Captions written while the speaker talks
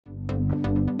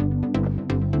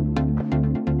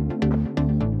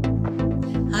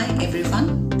Hi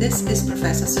everyone, this is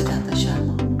Professor Sujata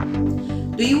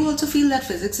Sharma. Do you also feel that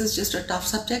physics is just a tough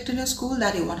subject in your school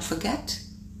that you want to forget?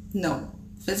 No,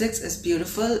 physics is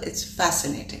beautiful, it's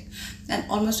fascinating, and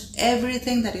almost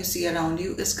everything that you see around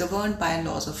you is governed by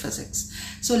laws of physics.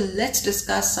 So let's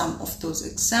discuss some of those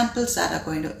examples that are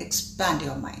going to expand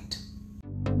your mind.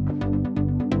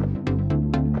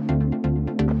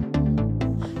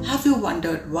 Have you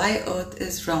wondered why Earth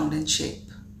is round in shape?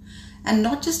 And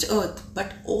not just Earth,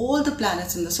 but all the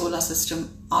planets in the solar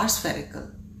system are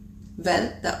spherical.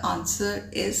 Well, the answer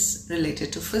is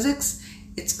related to physics.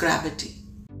 It's gravity.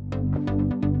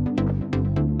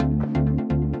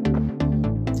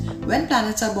 When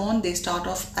planets are born, they start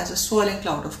off as a swirling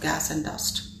cloud of gas and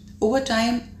dust. Over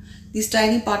time, these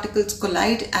tiny particles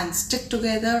collide and stick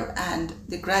together, and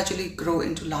they gradually grow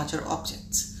into larger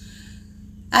objects.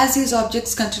 As these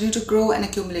objects continue to grow and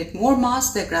accumulate more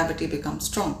mass, their gravity becomes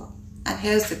stronger. And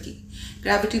here's the key.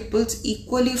 Gravity pulls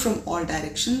equally from all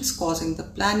directions, causing the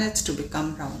planets to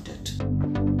become rounded.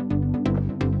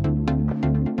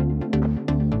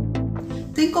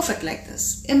 Think of it like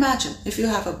this. Imagine if you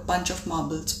have a bunch of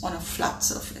marbles on a flat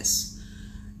surface.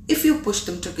 If you push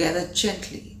them together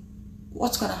gently,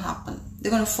 what's going to happen?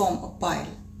 They're going to form a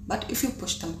pile. But if you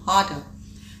push them harder,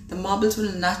 the marbles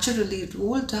will naturally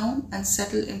roll down and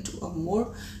settle into a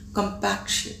more compact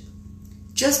shape.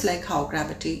 Just like how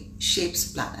gravity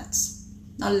shapes planets.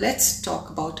 Now let's talk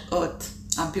about Earth,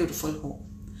 our beautiful home.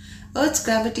 Earth's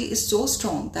gravity is so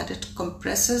strong that it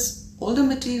compresses all the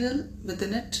material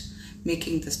within it,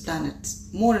 making this planet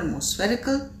more and more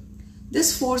spherical.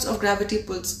 This force of gravity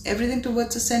pulls everything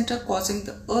towards the center, causing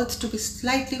the Earth to be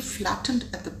slightly flattened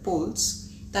at the poles,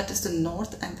 that is the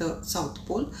North and the South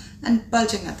Pole, and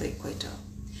bulging at the equator.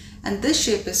 And this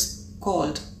shape is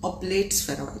called oblate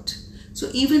spheroid. So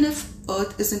even if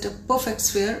Earth isn't a perfect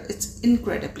sphere, it's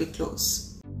incredibly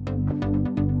close.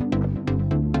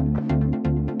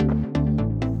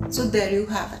 So there you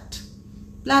have it.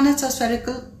 Planets are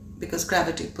spherical because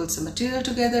gravity pulls the material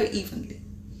together evenly,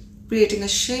 creating a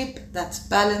shape that's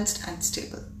balanced and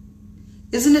stable.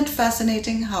 Isn't it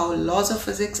fascinating how laws of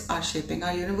physics are shaping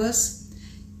our universe?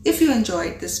 If you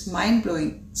enjoyed this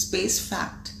mind-blowing space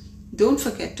fact, don't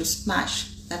forget to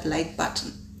smash that like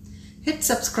button. Hit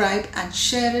subscribe and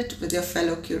share it with your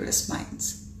fellow curious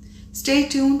minds. Stay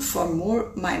tuned for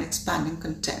more mind-expanding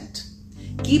content.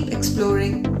 Keep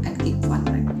exploring and keep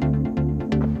wondering.